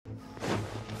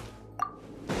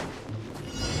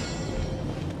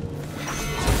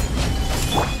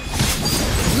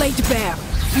Laid bare.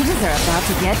 Things are about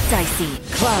to get dicey.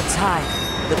 Clouds high.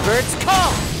 The birds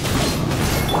call.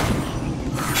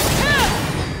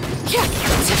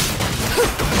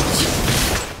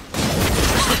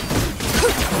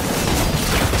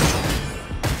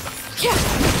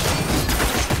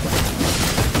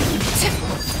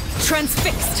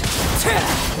 Transfixed.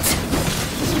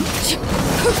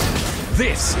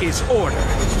 This is order.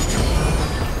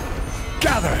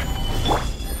 Gather.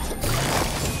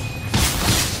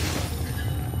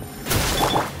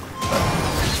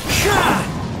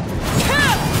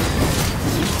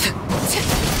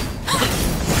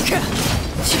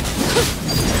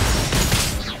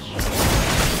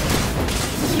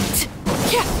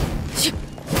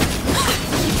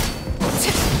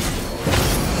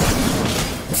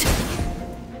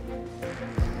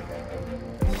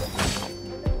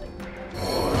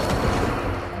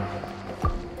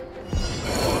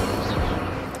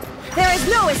 There is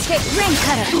no escape. Rain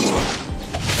cutter.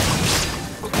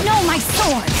 No, my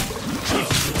sword.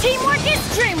 Teamwork is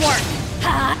dreamwork.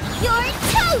 Ha! You're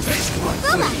toast.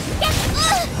 Booba, get.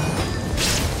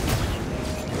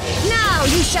 Now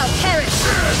you shall perish.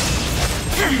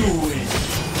 You win.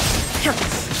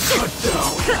 Cut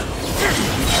down.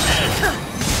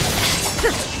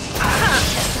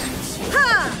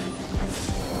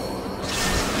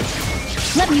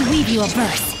 Let me weave you a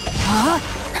verse. Huh?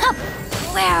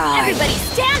 Where are everybody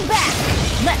stand back!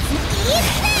 Let's eat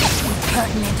this!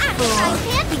 Pertinent fool!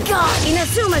 Be gone!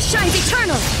 Inazuma shines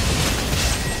eternal!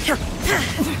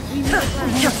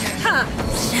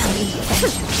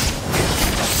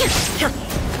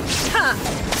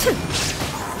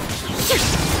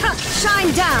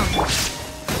 Shine down!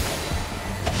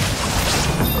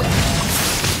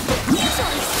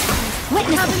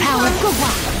 Witness the power of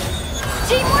Gugwa!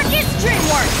 Teamwork is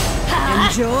dreamwork!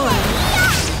 Enjoy!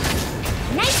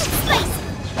 Nice and spicy!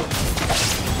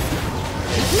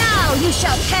 Now you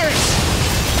shall perish!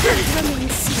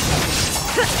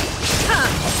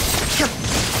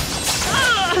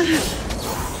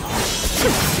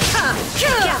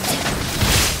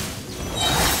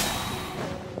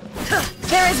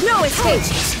 There is no escape!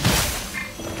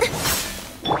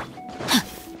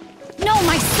 No,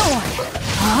 my sword!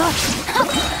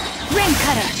 Ring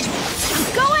cutter!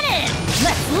 Going in!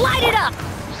 Let's light it up!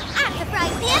 At the fry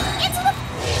pan, into the...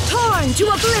 Torn to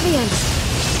oblivion!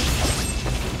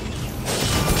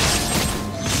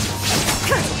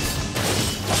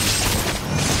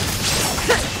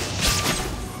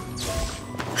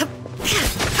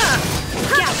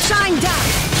 Shine down!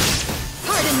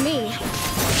 Pardon me.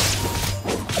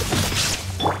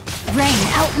 Rain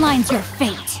outlines your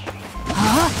fate.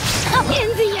 Huh? In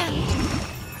the end!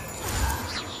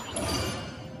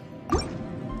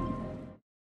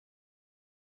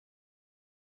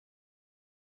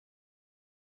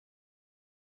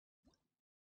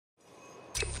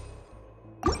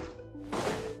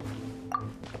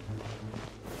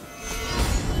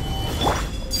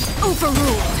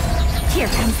 Overruled. Here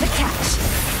comes the catch.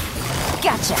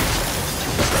 Gotcha.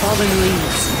 Fallen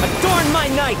leaves. Adorn my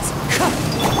night.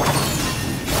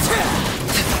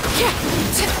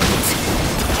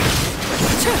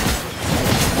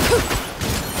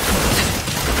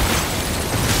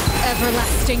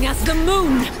 Everlasting as the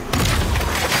moon.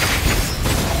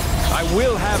 I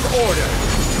will have order.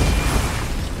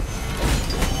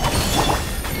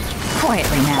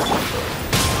 Quietly now.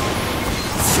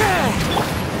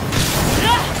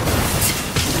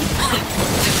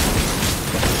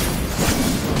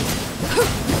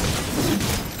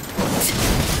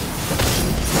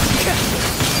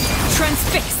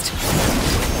 Transfixed.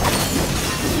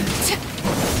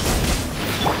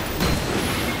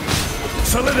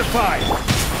 Solidified.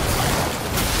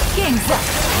 Game's up.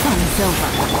 Fun's over.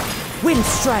 Wind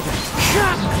straggled.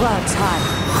 Clouds high.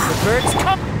 The birds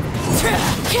come.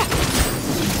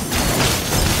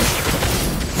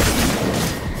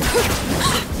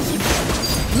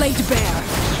 Laid bare.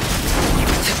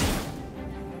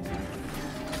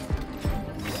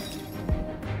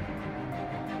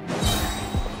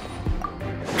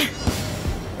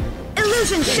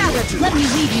 Illusion shattered. Let me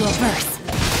weave you a verse.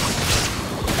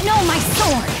 No, my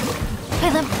sword. By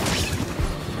the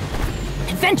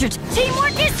adventure.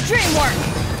 Teamwork is dreamwork.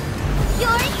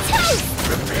 You're toast.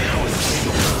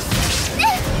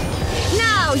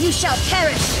 Now you shall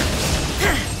perish.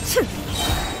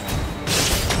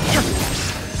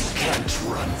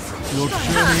 Your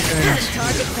journey ends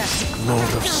here,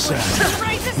 Lord of Sand.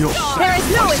 There is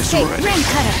no escape. Rain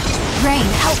cutter. Rain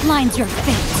outlines your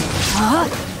fate. Huh?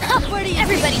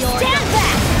 Everybody stand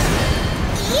back.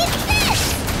 Eat this.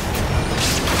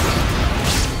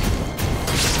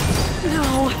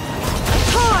 No.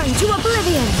 Torn to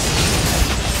oblivion.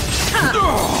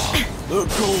 The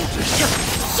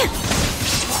golden.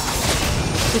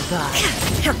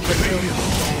 Goodbye.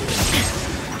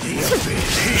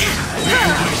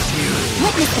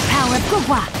 Witness the power of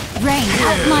Gugwa. Rain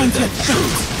outlines your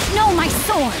fate. Know my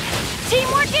sword.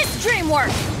 Teamwork is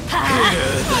dreamwork.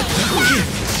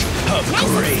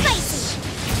 Nice.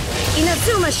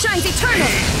 Inazuma shines eternal.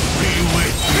 Be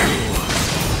with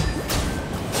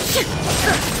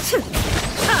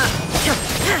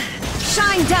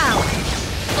Shine down.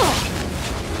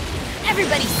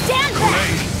 Everybody stand back.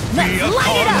 Let's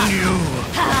light it up.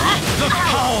 the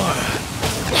power.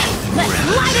 Let's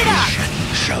light it up.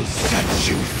 Shall set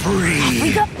you free.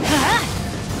 We go.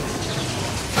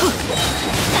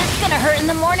 That's gonna hurt in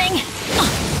the morning.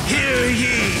 Hear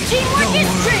ye. Teamwork the is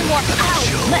word dreamwork. of Out.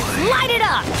 joy. Let's light it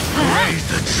up. Raise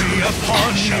the tree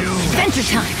upon you. Adventure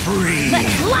time. Free.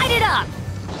 Let's light it up.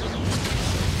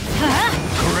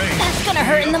 Grace That's gonna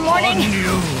hurt in the morning. upon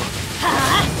you.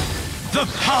 The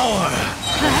power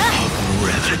of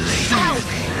revelation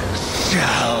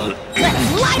shall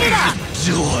Let's light it up.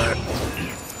 door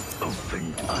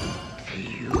opened unto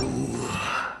you.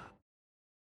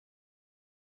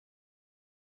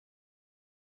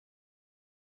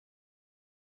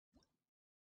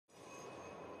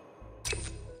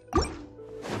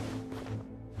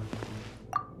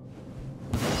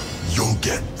 You'll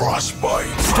get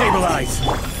frostbite. Stabilize.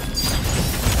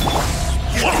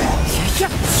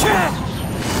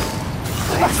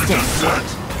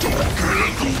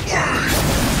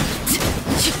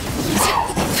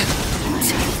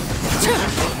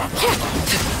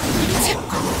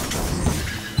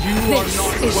 You are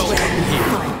not welcome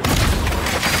here.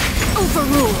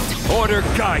 Overruled. Order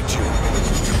guide you.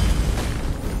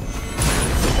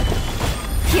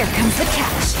 Here comes the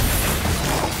catch.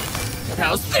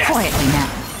 How's this? Quietly now.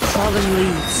 Fallen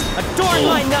leaves. Adorn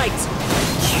my night.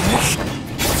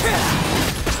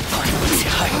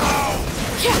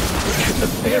 The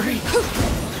berry.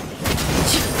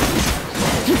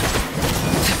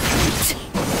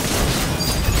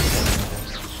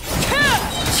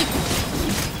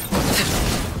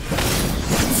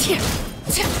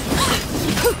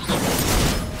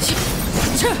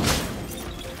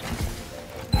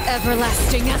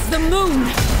 Everlasting as the moon.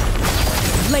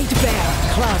 Laid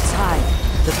bare. Clouds high.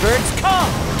 The birds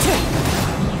come.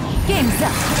 Game's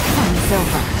up. Fun's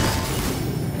over.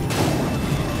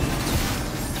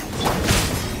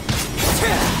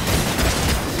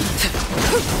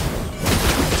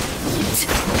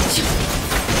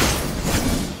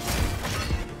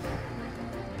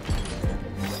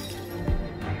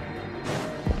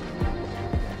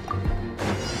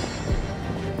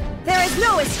 There is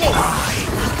no escape.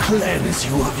 Cleanse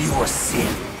you of your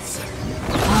sins.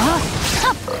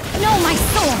 No, my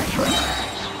sword.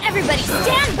 Everybody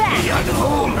stand back. The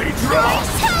unholy drop.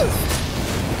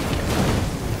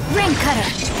 Ring cutter.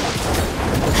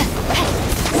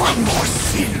 One more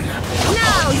sin.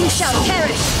 Now you shall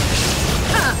perish.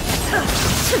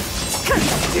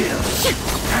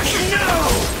 No!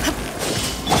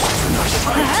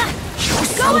 Your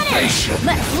Go in. salvation.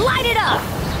 Let's light it up.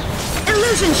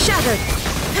 Illusion shattered.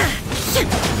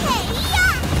 Hey,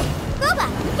 yeah!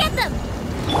 Booba, get them.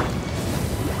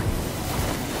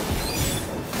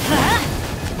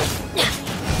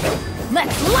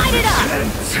 Let's light it up.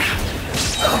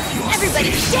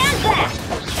 Everybody stand back.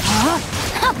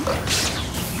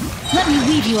 Let me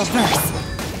weave you a verse.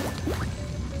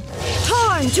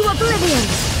 Torn to oblivion.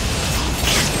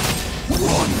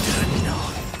 One